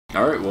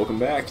Alright, welcome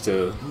back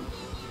to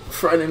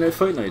Friday Night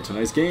Fight Night,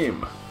 tonight's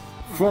game.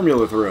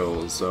 Formula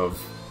Thrills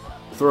of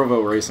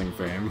Thrillville racing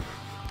fame.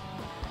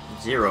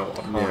 Zero.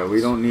 Yeah,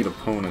 we don't need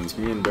opponents.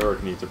 Me and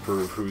Derek need to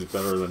prove who's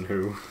better than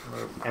who.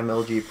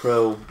 MLG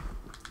Pro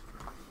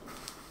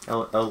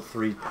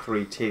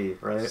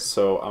L33T, right?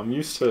 So, I'm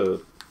used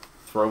to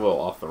Thrillville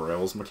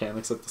off-the-rails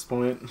mechanics at this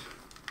point.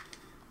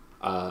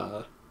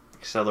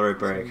 Accelerate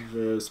brake.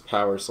 There's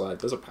power slide.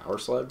 There's a power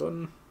slide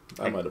button?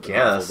 That might have been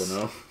guess. helpful to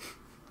know.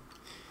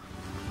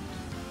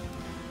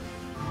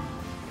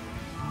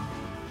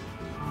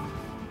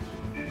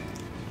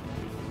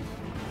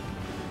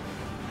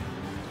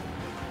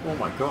 Oh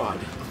my god.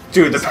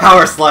 Dude, the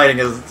power sliding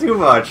is too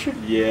much.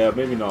 Yeah,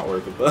 maybe not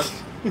worth it, but...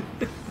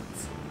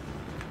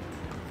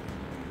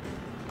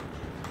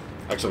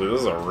 Actually,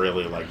 this is a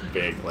really,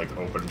 big,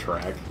 open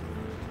track.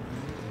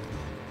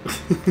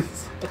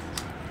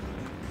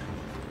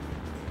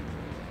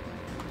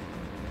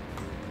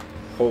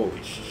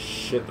 Holy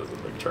shit, that's a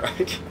big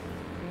track.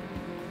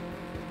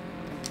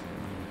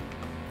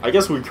 I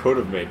guess we could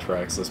have made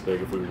tracks this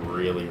big if we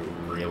really,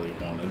 really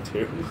wanted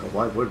to.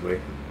 Why would we?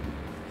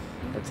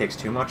 That takes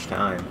too much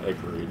time.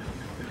 Agreed.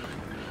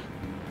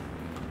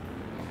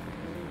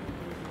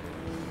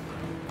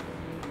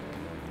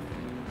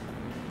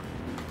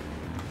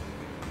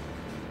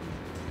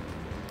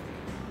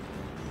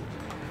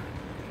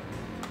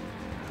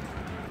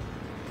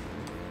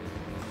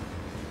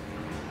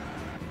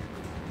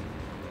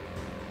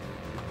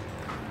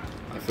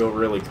 I feel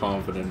really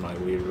confident in my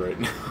lead right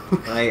now.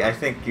 I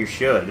think you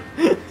should.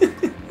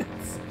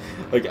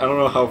 I don't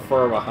know how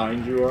far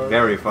behind you are.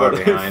 Very far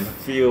behind. It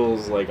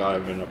feels like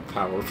I'm in a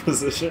power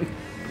position.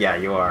 Yeah,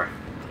 you are.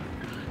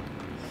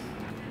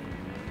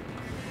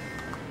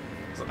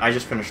 So I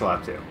just finished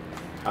lap 2. Okay.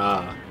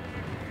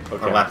 Or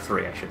lap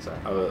 3, I should say.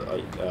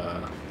 No,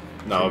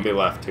 it'll be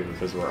lap 2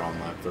 because we're on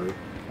lap 3.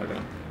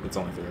 Okay. It's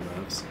only 3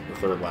 laps. The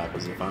third lap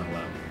is the final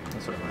lap.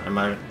 That's what I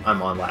meant.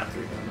 I'm on lap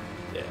 3 then.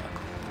 Yeah.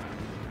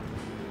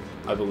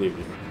 I believe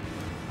you.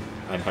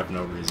 I'd have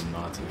no reason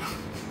not to.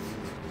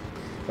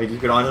 Like, you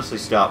could honestly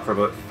stop for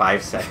about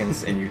 5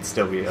 seconds and you'd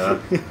still be, good.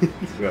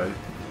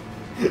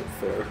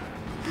 Fair.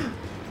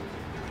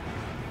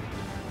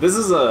 This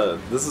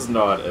is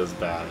not as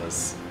bad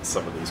as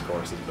some of these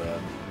courses bad.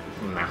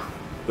 No.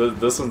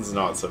 This one's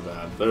not so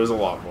bad. There's a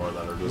lot more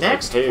that are just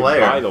Next like, hey,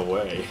 player. by the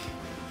way.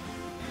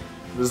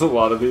 There's a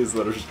lot of these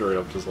that are straight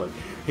up just like,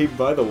 hey,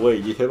 by the way,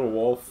 you hit a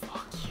wall,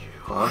 fuck you.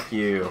 Fuck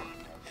you.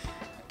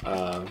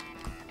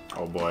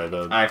 Oh boy,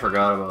 I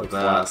forgot about the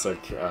that. classic,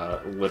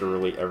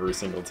 literally every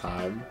single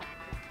time.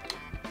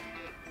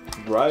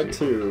 Ride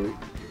 2.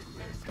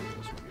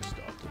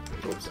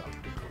 Oops.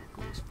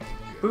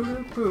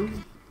 Boo boo.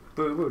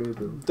 Boo boo boo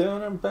boo.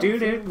 Down and back Do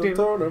do from the do.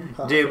 totem,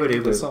 hop Do do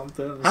into do.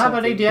 something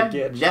Habba dee to dab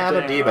get you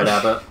dabba dee ba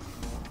down. dabba.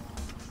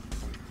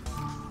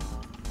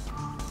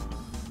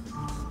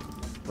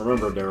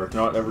 Remember, Derek,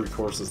 not every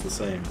course is the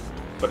same,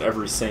 but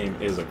every same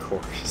is a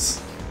course.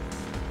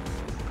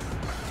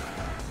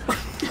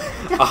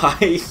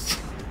 I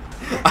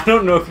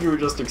don't know if you were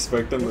just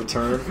expecting the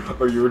turn,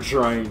 or you were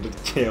trying to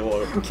kill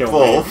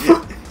Both.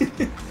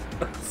 me.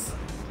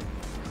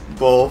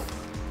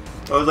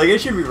 Both. I was like,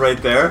 it should be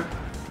right there.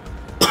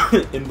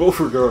 In both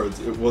regards,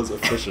 it was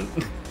efficient.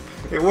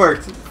 It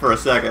worked for a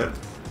second.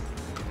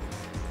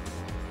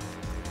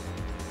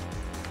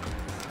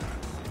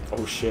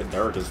 Oh shit,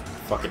 Derek is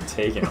fucking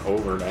taking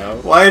over now.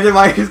 Why am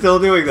I still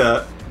doing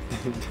that?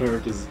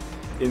 Derek is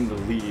in the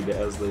lead,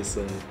 as they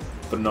say,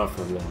 but not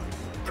for long.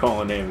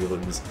 Call an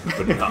ambulance,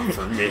 but not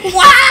for me.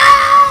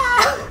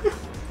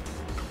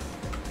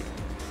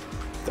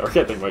 Derek,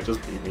 I think, might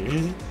just beat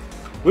me.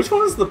 Which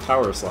one is the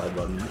power slide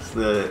button? It's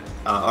the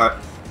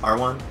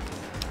R1.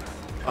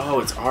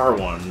 Oh, it's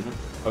R1.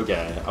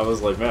 Okay, I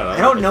was like, man, I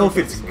don't know if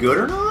it's good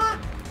or not.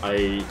 I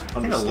I think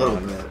understand. a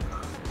little bit.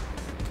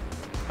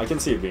 I can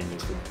see it being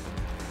useful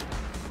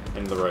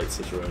in the right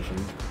situation.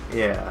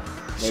 Yeah.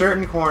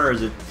 Certain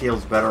corners it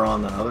feels better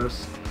on than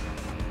others.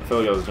 I feel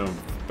like I was doing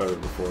better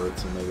before it,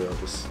 so maybe I'll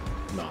just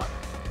not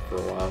for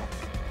a while.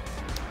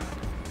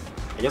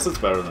 I guess it's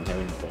better than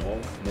hitting the wall,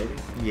 maybe?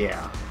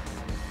 Yeah.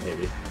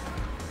 Maybe.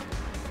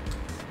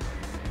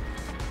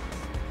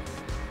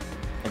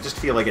 I just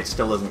feel like it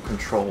still doesn't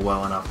control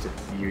well enough to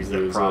use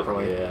it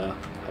properly. Yeah,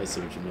 I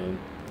see what you mean.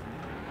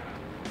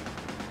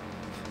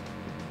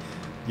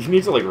 You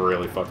need to,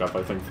 really fuck up,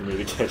 I think, for me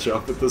to catch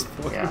up at this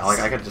point. Yeah,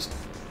 I could just...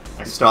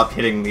 I stopped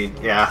hitting the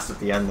gas at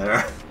the end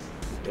there.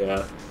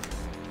 Yeah.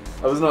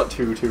 I was not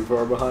too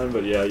far behind,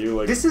 but yeah,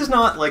 you, This is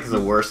not, the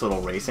worst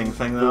little racing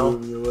thing, though.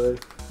 blew me away.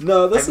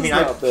 No, this is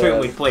not I've bad.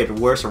 certainly played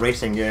worse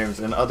racing games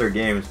in other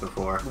games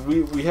before.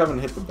 We haven't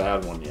hit the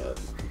bad one yet.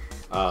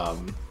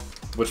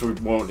 Which we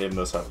won't in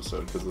this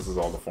episode, because this is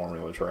all the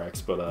Formula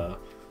tracks, but,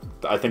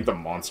 I think the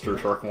monster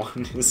truck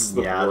one is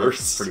the worst.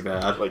 That's pretty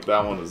bad.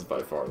 That one is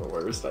by far the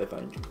worst, I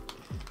think.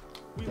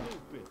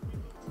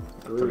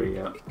 Pretty,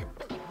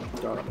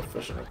 God, I'm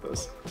efficient at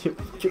this.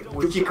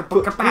 Lose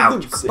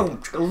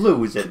it.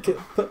 Lose it.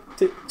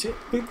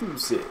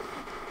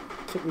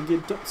 Can we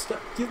get don't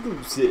stop? You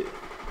lose it.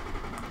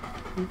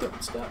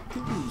 Don't stop the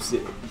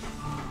music.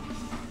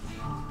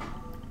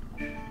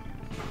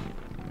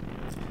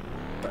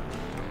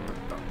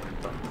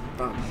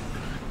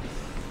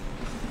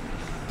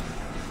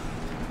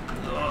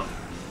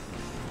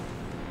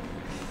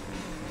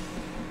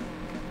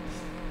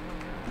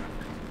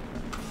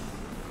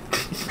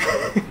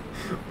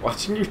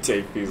 Watching you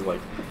take these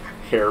like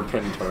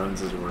hairpin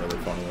turns is really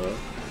funny though.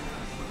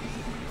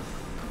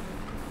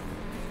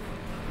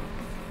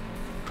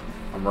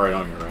 I'm right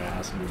on your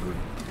ass, dude.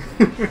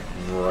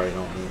 I'm right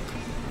on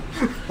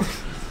it.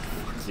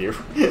 Fuck you.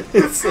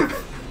 It's,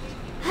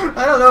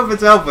 I don't know if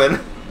it's helping.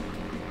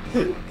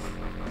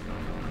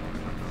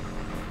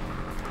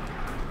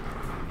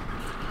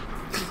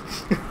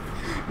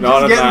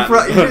 Not you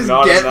just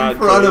get in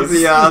front of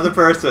the other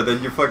person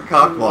and you fucking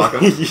cock block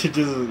them. You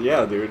just,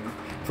 yeah, dude.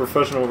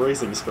 Professional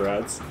racing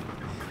strats.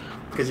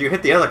 Because you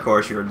hit the other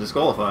course, you're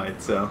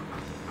disqualified, so.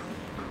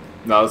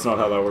 No, that's not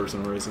how that works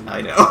in racing.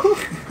 I know.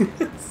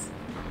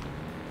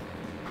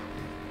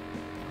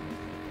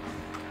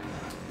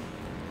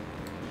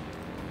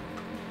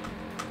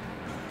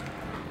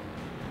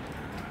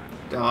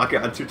 Oh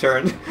god,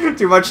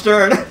 too much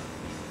turn.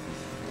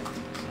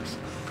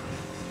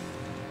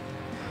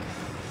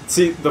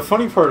 See, the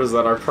funny part is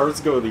that our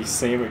cars go the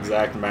same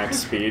exact max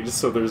speed,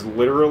 so there's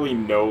literally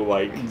no,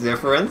 like...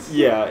 difference?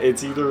 Yeah,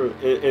 it's either...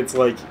 It's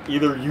like,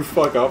 either you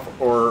fuck up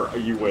or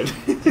you win.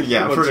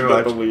 Yeah, Once pretty you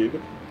much. get the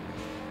lead.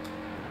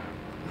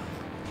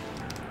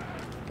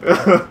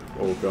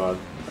 Oh god.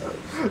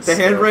 The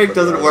handbrake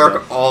doesn't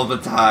work all the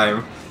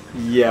time.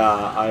 Yeah,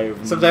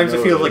 I've Sometimes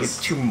it feels like noticed.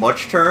 it's too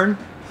much turn.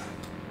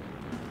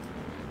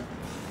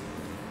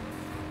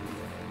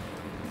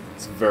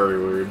 It's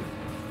very weird.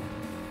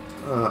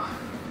 Ugh.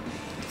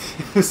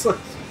 It's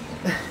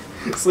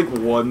like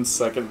 1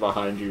 second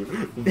behind you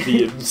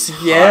the entire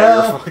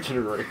Yeah.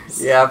 fucking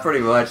race. Yeah, pretty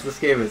much. This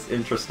game is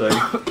interesting.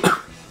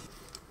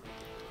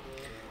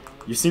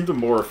 You seem to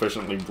more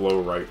efficiently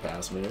blow right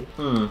past me.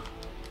 Hmm.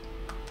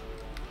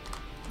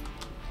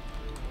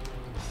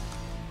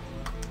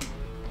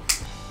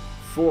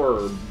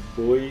 Four,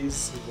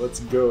 boys. Let's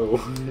go.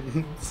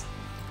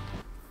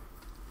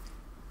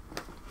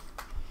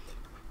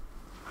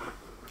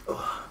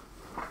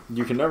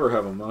 You can never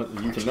have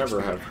you can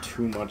never have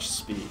too much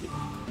speed,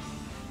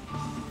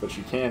 but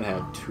you can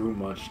have too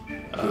much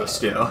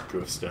Gusto.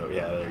 Gusto,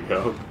 yeah, there you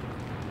go.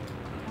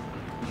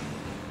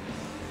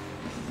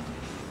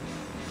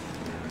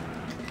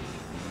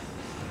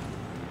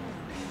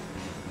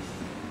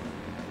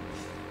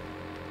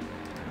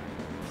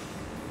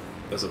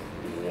 That's a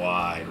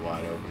wide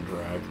open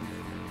track.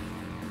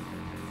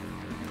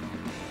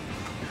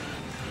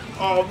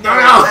 Oh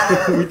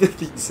no! We did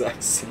the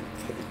exact same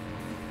thing.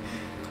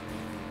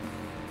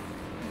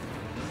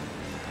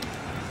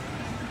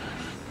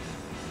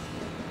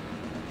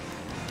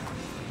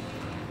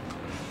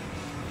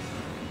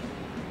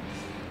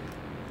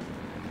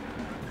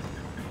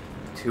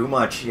 Too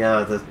much,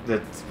 yeah.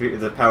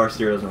 The power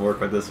steer doesn't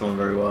work with this one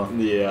very well.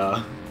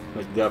 Yeah,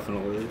 like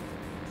definitely.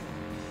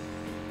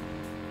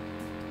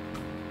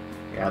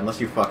 Yeah, unless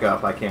you fuck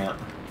up, I can't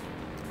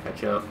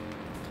catch up.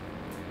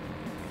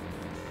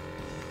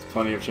 There's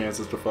plenty of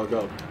chances to fuck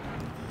up.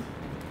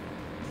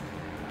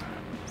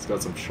 It's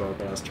got some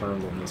sharp ass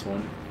turns on this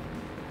one.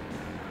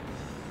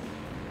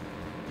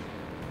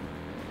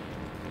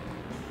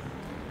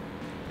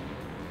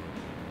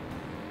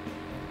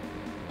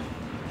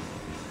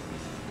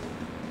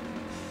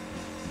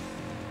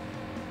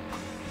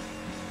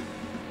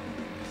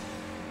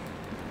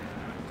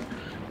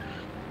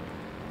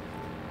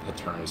 That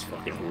turn is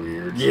fucking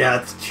weird.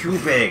 Yeah, it's too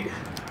big.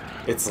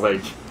 It's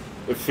like,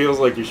 it feels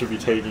like you should be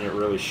taking it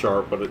really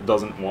sharp, but it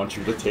doesn't want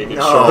you to take it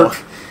No.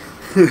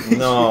 sharp.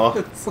 No.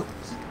 It's like,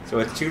 So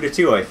it's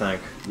 2-2, I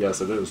think.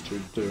 yes, it is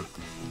 2-2.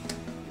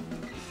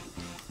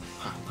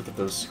 Look at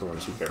those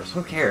scores. Who cares?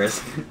 Who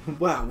cares?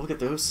 Wow, look at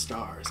those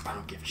stars. I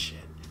don't give a shit.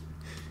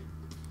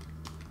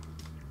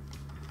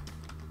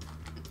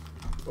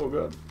 Oh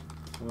god.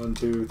 1,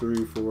 2,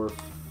 3, 4,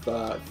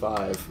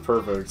 5.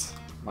 Perfect.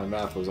 My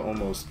math was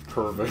almost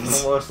perfect.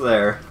 Almost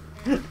there.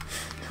 It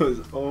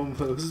was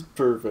almost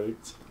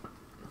perfect.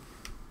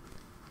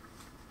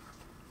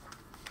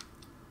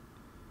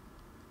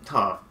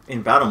 Huh.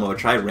 In battle mode,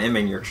 try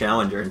ramming your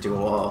challenger into a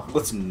wall.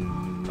 Let's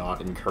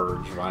not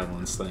encourage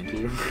violence, thank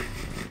you.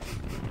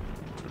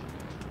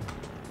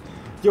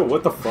 Yo,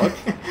 what the fuck?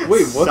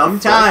 Wait, what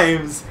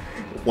Sometimes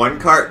one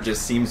cart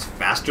just seems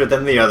faster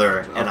than the other,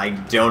 and I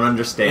don't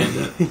understand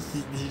it.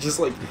 You just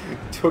like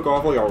took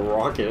off like a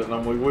rocket, and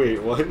I'm like,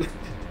 wait, what?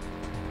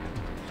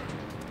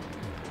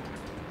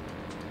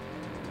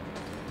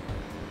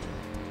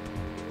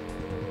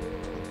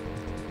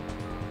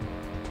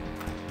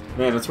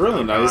 Man, it's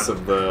really nice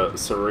of the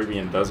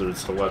Sarabian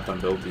deserts to let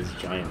them build these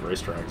giant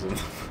racetracks in.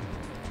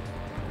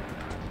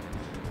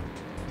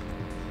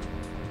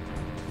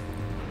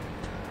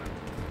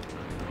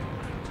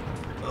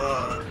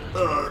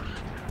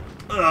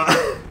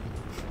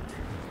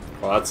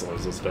 Well, that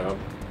slows us down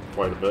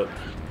quite a bit.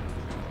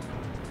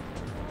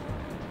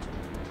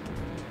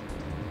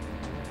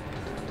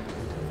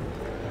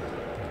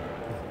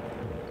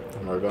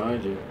 Right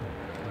behind you.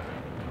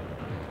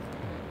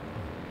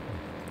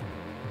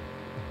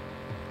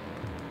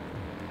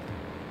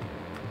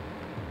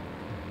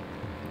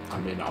 I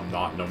mean, I'm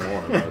not no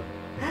more,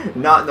 but...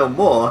 Not no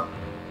more.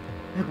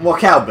 More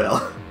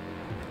cowbell.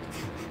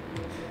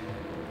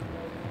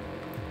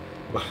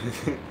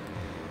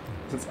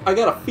 I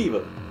got a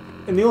fever,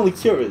 and the only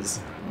cure is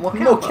More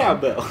more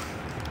cowbell. cowbell.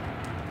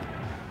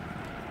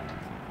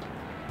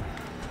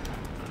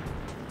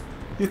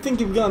 You think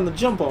you've gotten the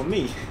jump on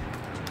me,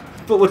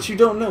 but what you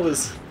don't know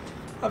is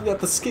I've got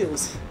the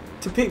skills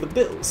to pay the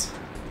bills.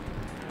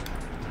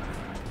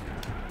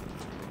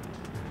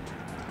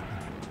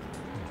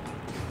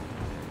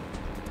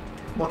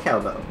 More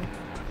cowbell.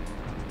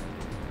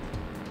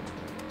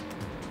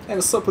 And I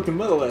slept with your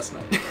mother last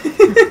night.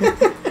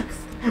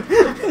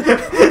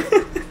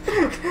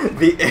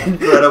 The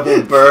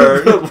incredible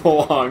bird.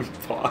 Long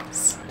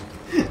pause.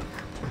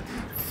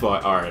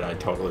 Alright, I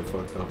totally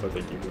fucked up. I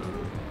think you got it.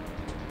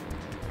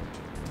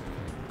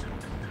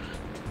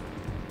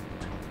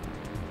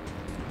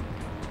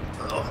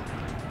 Oh,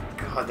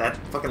 God, that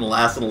fucking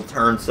last little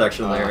turn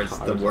section there is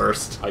the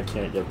worst. I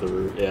can't get the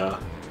route, yeah.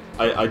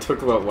 I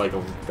took about like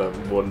that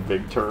one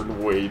big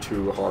turn way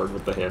too hard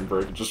with the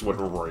handbrake. It just went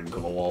right into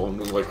the wall and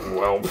was like,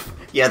 well.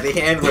 Yeah, the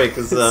handbrake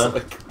is,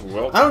 like,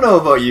 well. I don't know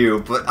about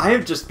you, but I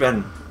have just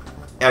been,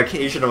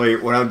 occasionally,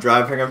 when I'm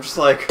driving, I'm just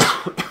like,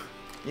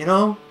 you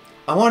know,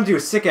 I want to do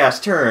a sick-ass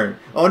turn.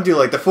 I want to do,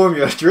 like, the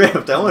Formula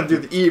Drift. I want to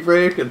do the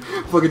E-brake and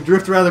fucking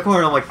drift around the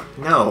corner. I'm like,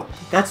 no,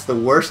 that's the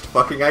worst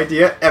fucking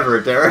idea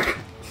ever, Derek.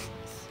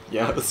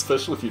 Yeah,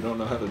 especially if you don't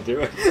know how to do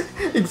it.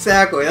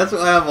 Exactly, that's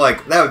why I'm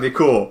like, that would be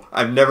cool.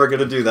 I'm never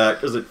gonna do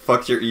that, because it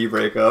fucks your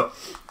E-brake up.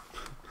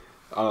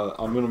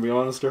 I'm gonna be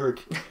honest,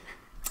 Eric.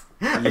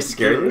 I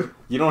scare you?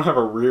 You don't have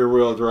a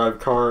rear-wheel drive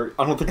car.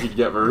 I don't think you'd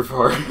get very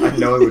far. I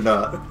know it would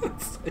not.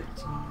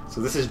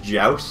 So this is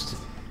Joust?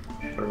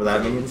 Whatever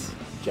that means.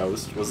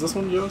 Joust? Was this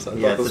one Joust? I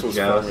Yeah, thought this was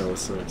Joust. Formula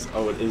 6.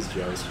 Oh, it is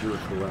Joust. You were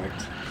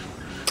correct.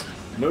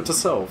 Note to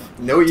self.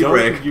 No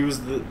E-brake. Don't use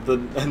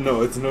the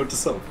no, it's note to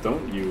self.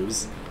 Don't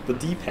use the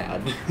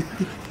D-pad.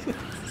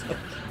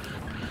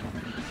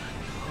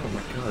 Oh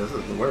my god, this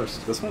is the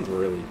worst. This one's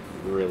really,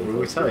 really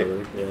close tight.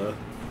 together. Yeah.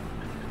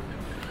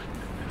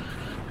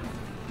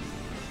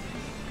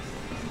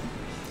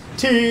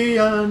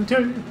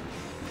 TNT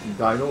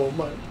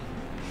Dynamite.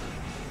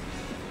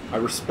 I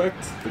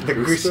respect The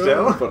gusto,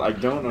 gusto? but I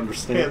don't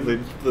understand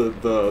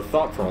the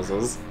thought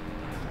process.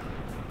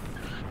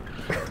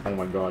 Oh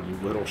my god, you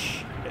little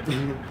shit.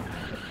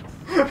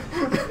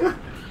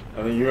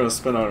 And then you're gonna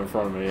spin out in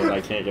front of me and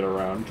I can't get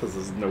around because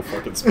there's no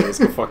fucking space.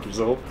 Go fuck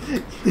yourself.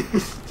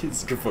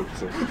 Just go fuck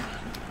yourself.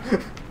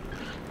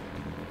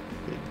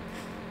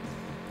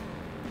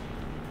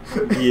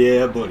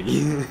 Yeah,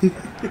 buddy.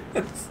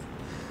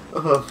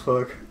 Oh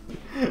fuck.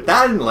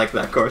 I didn't like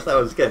that course, that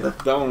was good.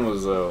 That one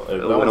was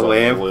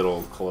lame. a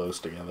little close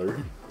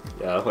together.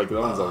 Yeah, like that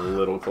one's a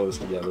little close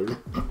together.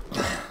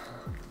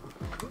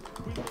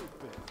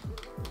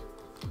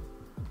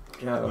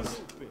 Yeah,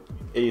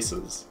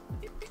 Aces.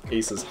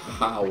 Aces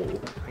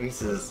howl.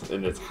 Aces.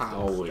 And it's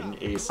howling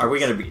aces. Are we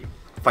gonna be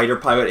fighter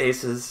pilot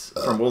aces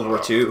from World War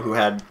II who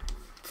had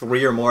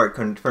 3 or more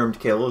confirmed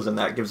kills and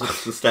that gives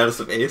us the status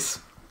of ace?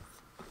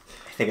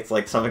 I think it's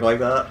like something like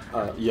that.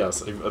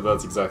 Yes,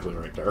 that's exactly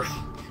right, Derek.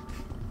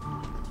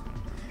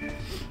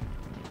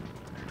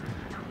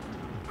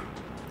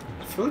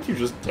 I feel like you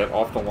just get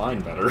off the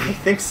line better. I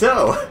think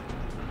so.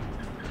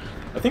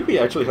 I think we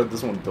actually had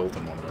this one built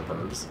in one of our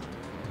cars.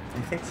 I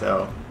think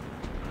so.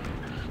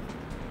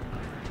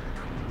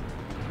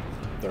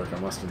 Derek, I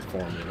must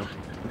inform you.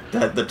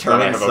 That the That I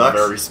turning have sucks.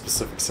 a very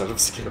specific set of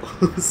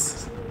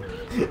skills.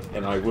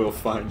 And I will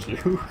find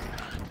you.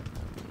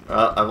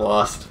 I'm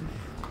lost.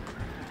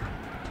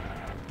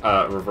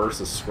 Reverse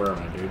is square,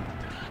 my dude.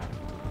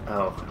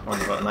 Oh, on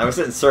the button. I was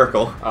in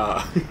circle.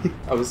 I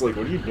was like,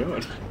 what are you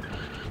doing?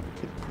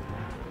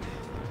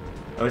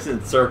 I was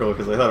in circle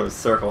because I thought it was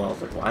circle, and I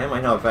was like, why am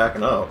I not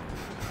backing up?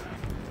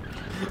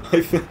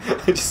 I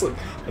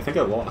think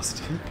I lost.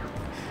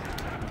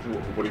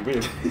 What do you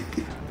mean?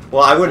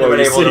 Well, I wouldn't have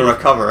been able to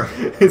recover.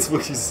 It's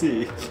what you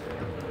see.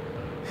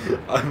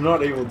 I'm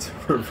not able to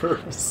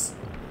reverse.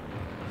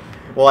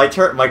 Well,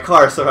 my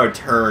car somehow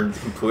turned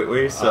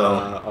completely, so...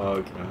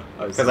 okay.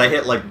 Because I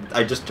hit, like,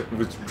 I just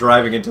was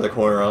driving into the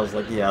corner, I was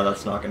like, yeah,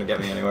 that's not going to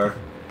get me anywhere.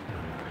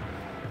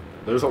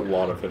 There's a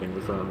lot of hitting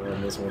the corner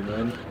on this one,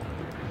 man.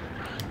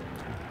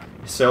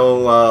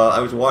 So, I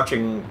was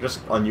watching,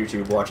 just on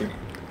YouTube, watching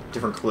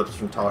different clips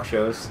from talk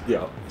shows.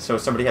 Yeah. So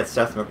somebody had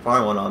Seth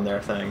MacFarlane on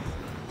their thing,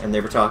 and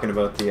they were talking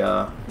about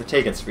the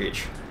Taken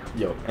speech.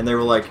 Yo. And they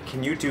were like,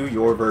 can you do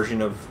your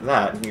version of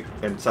that?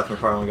 And Seth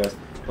MacFarlane goes,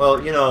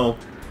 well, you know,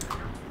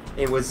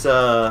 it was,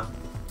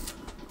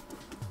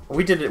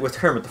 we did it with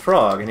Kermit the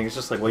Frog. And he was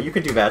just like, well, you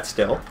can do that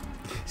still.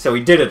 So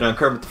he did it on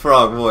Kermit the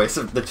Frog voice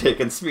of the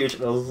Taken speech.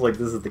 And I was like,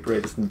 this is the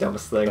greatest and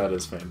dumbest thing. That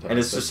is fantastic. And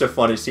it's just so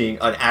funny seeing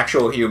an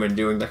actual human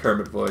doing the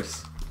Kermit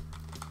voice.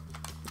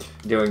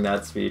 Doing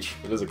that speech.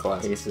 It is a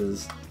classic.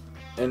 Aces.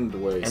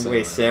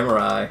 Endway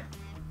Samurai.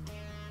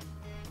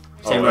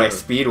 Samurai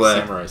Speedway.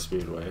 Samurai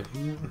Speedway.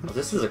 Well,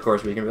 this is a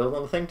course we can build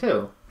on the thing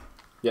too.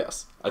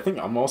 Yes.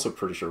 I'm also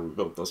pretty sure we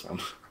built this one.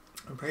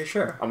 I'm pretty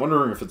sure. I'm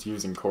wondering if it's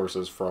using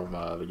courses from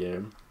the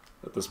game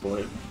at this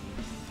point.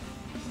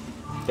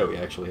 That we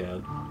actually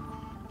had.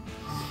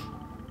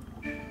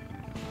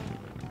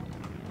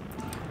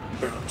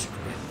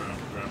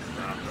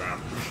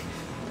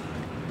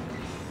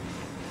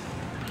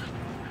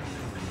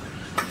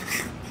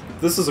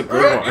 This is a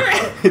good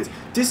one.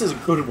 This is a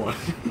good one.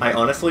 I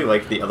honestly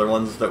like the other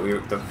ones that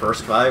the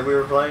first 5 we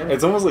were playing.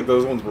 It's almost like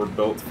those ones were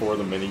built for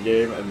the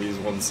minigame, and these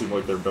ones seem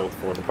like they're built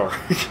for the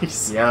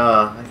parties.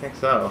 Yeah, I think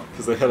so.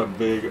 Because they had a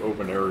big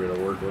open area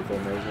to work with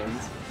on those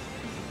ones.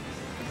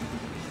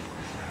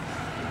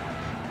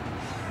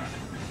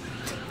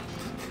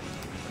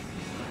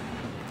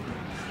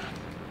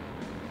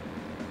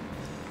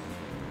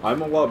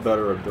 I'm a lot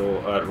better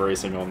at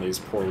racing on these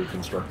poorly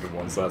constructed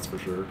ones, that's for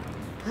sure.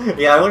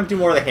 Yeah, I want to do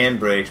more of the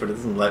handbrakes, but it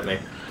doesn't let me.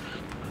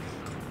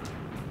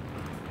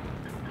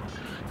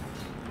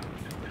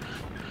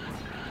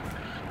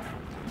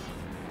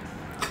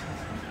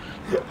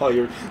 Oh,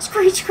 you're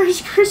screech, screech,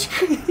 screech,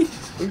 screech.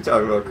 What are you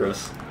talking about,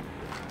 Chris?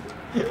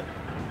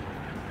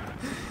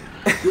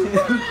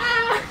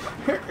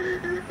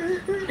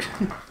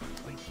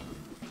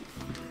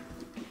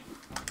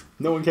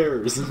 No one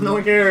cares. No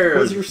one cares.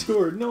 What's your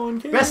score? No one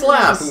cares. Best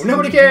lap.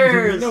 Nobody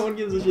cares. No one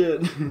gives a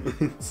shit.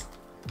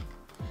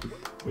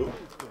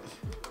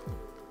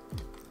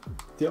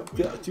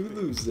 Yep, you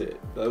lose it.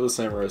 That was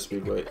Samurai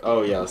Speedway.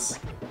 Oh yes.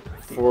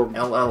 For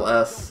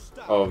LLS.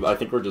 Oh, I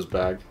think we're just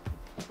back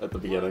at the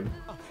beginning.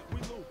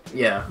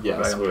 Yeah.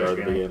 Yes, we are at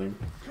the beginning.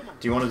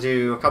 Do you want to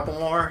do a couple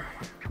more?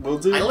 We'll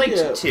do. I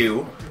liked 2.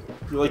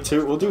 You like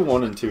 2? We'll do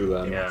 1 and 2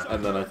 then. Yeah.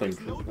 And then I think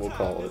we'll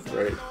call it,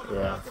 right?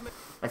 Yeah.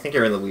 I think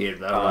you're in the lead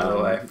though, by the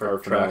way, for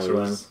tracks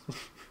wins.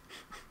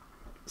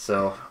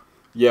 So.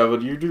 Yeah,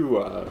 but you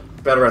do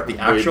better at the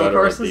actual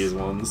courses. At these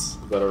ones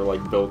that are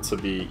like built to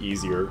be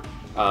easier.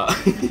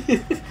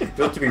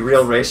 Built to be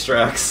real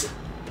racetracks.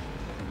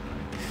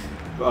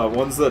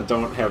 Ones that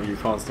don't have you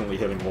constantly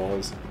hitting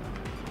walls.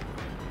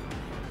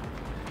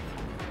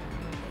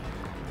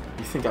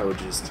 You think I would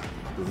just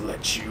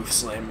let you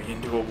slam me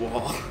into a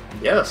wall?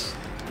 Yes.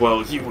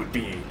 Well, you would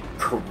be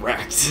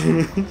correct.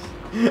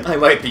 I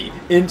might be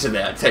into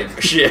that type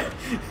of shit.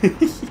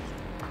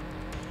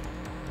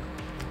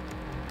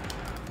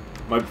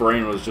 My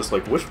brain was just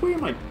like, which way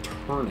am I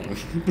turning?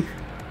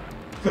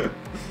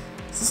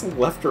 Is this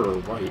left or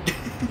right?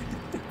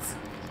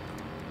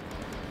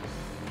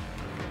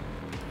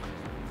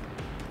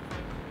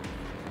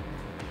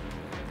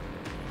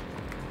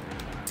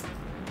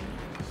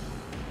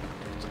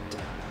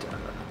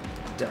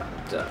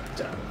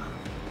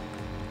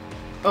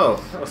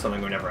 Oh, that was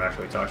something we never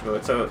actually talked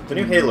about. So, the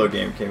new Halo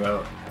game came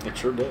out. It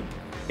sure did.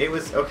 It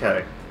was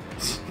okay.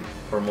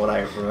 From what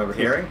I remember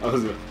hearing.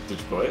 Did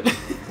you play it?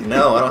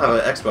 No, I don't have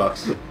an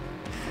Xbox.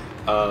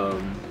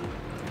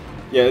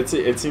 Yeah,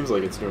 it seems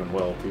like it's doing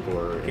well.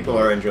 People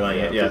are enjoying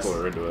it. Yes,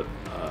 people are into it.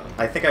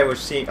 I think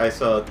I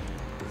saw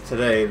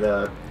today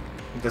the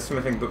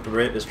Smithing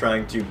Brit is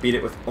trying to beat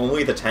it with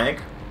only the tank,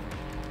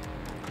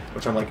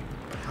 which I'm like,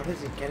 how does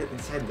he get it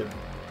inside the?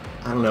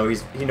 I don't know.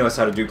 He knows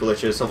how to do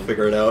glitches. He'll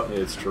figure it out.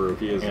 It's true.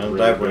 He is. And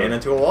really I ran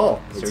into a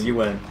wall, so you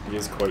win. He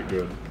is quite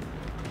good.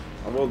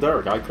 Well,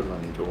 Derek, I could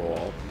run into a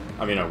wall.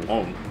 I mean, I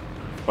won't,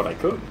 but I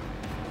could.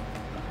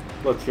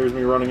 Look, here's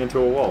me running into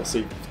a wall. See.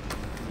 You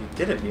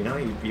did it. You know,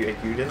 you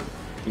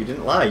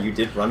didn't lie. You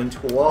did run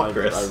into a wall,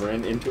 Chris. I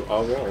ran into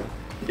a wall.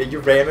 Yeah, you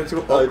ran into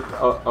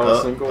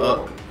a single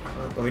wall.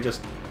 Let me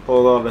just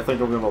hold on. I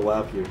think I'm gonna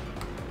lap you.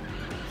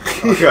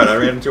 Oh god, I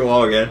ran into a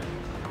wall again.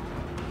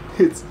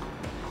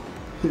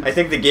 I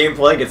think the game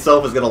playing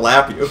itself is gonna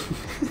lap you.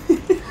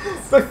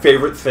 It's my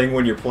favorite thing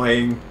when you're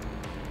playing.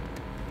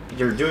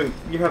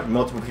 You have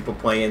multiple people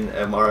playing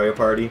a Mario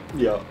Party.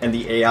 Yeah. And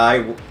the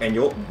AI, and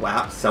you'll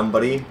lap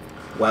somebody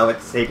while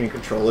it's taking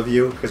control of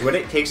you. Because when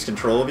it takes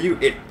control of you,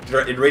 it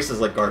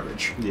races like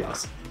garbage.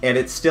 Yes. And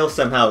it still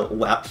somehow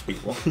laps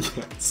people.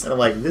 Yes. And I'm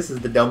like, this is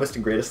the dumbest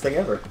and greatest thing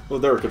ever. Well,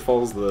 Derek, it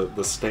follows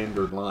the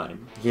standard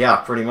line. Yeah,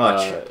 pretty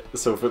much.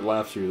 So if it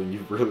laps you, then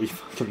you really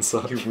fucking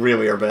suck. You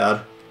really are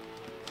bad.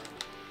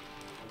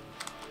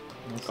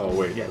 Oh,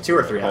 wait. Yeah, 2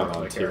 or 3 Hold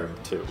hours. on,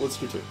 two. Let's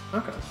do 2.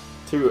 Okay.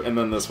 2, and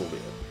then this will be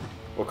it.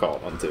 We'll call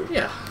it on 2.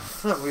 Yeah.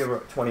 We have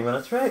about 20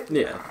 minutes, right?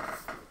 Yeah.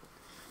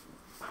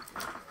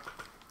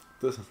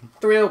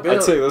 Thrill.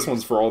 I'd say this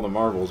one's for all the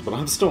marbles, but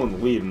I'm still in the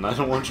lead, and I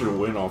don't want you to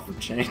win off of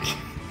Chank.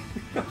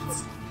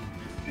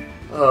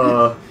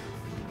 Oh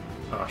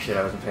shit,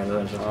 I wasn't paying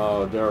attention.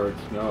 Oh, Derek,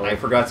 no. I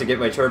forgot to get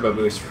my turbo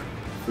boost.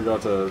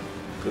 Forgot to...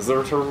 Is there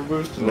a turbo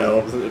boost? No.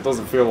 It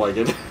doesn't feel like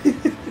it.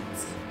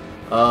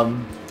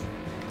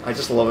 I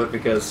just love it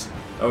because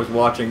I was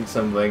watching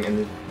something,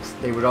 and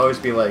they would always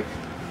be like,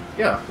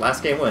 yeah,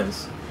 last game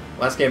wins.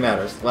 Last game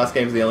matters. Last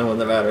game's the only one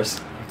that matters.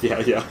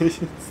 Yeah, it's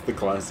the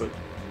classic.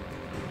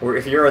 Or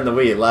if you're in the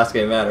lead, last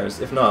game matters.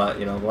 If not,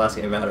 the last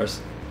game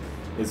matters.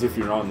 As if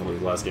you're not in the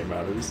lead, last game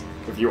matters.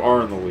 If you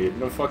are in the lead,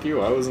 no, fuck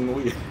you, I was in the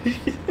lead.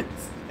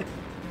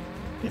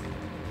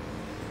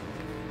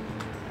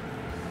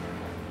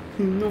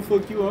 No,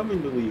 fuck you, I'm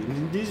in the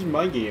lead. This is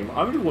my game.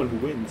 I'm the one who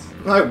wins.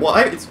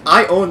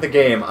 I own the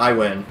game, I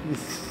win.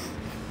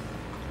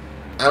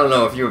 I don't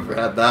know if you ever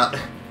had that.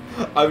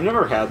 I've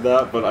never had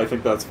that, but I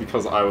think that's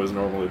because I was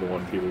normally the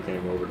one people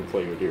came over to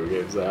play video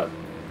games at.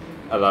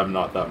 And I'm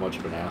not that much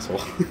of an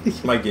asshole.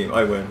 It's my game,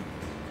 I win.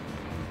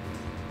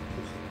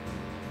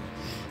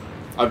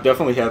 I've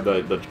definitely had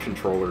the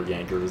controller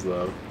yankers,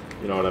 though.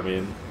 You know what I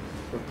mean?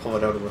 Pull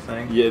it out of the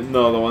thing? Yeah,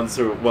 no, the ones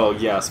who... Well,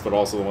 yes, but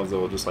also the ones that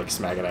will just, like,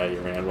 smack it out of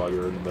your hand while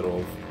you're in the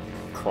middle of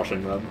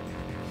crushing them.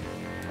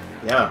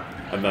 Yeah.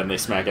 And then they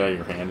smack it out of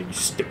your hand and you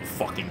still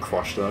fucking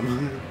crush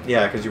them.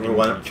 Yeah, because you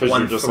won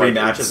you're just, 3 like,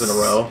 matches in a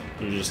row.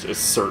 You just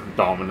assert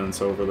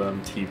dominance over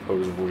them,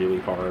 T-pose really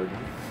hard,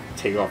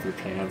 take off your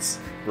pants,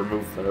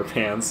 remove their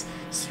pants,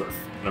 start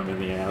f***ing them in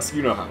the ass.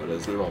 You know how it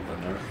is, we've all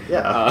been there.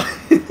 Yeah.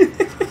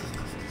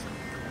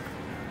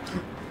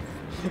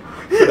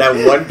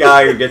 That one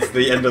guy who gets to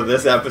the end of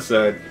this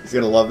episode is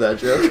gonna love that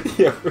joke.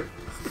 Yeah.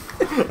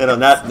 And on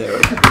that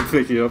note,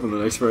 Pick you up on the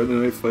next Friday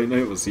Night Fight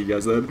Night. We'll see you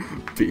guys then.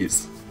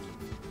 Peace.